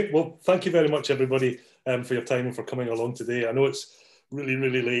 Okay. Well, thank you very much, everybody, for your time and for coming along today. I know it's really,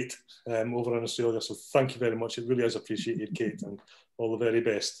 really late over in Australia, so thank you very much. It really is appreciated, Kate, and all the very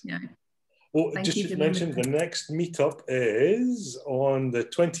best. Yeah. Well, just to mention, the next meetup is on the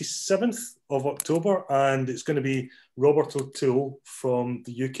 27th of October, and it's going to be Robert O'Toole from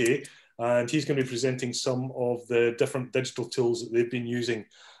the UK, and he's going to be presenting some of the different digital tools that they've been using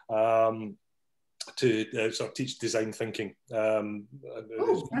to sort of teach design thinking.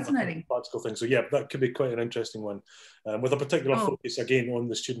 Fascinating. Practical thing. So yeah, that could be quite an interesting one, with a particular focus again on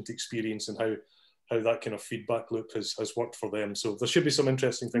the student experience and how that kind of feedback loop has worked for them. So there should be some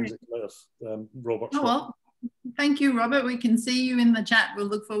interesting things that come out of Robert's work. Well, thank you, Robert. We can see you in the chat. We'll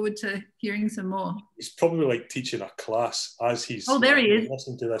look forward to hearing some more. He's probably like teaching a class as he's there he is.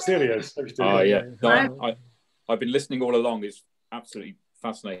 listening to this. There he is. Oh, yeah. No, I've been listening all along. It's absolutely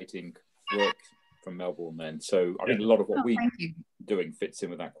fascinating work from Melbourne then. So I think a lot of what we're doing fits in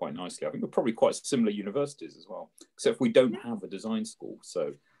with that quite nicely. I think we're probably quite similar universities as well, except we don't have a design school.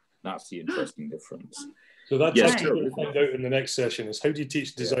 So that's the interesting difference. So that's what we'll find out in the next session is how do you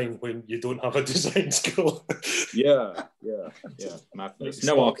teach design when you don't have a design school? yeah. Madness.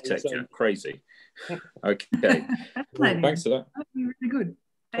 No architecture. Crazy. Okay. Well, thanks for that. That'd be really good.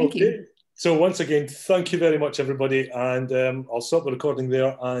 Thank you. So once again, thank you very much, everybody. And I'll stop the recording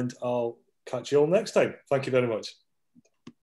there and I'll catch you all next time. Thank you very much.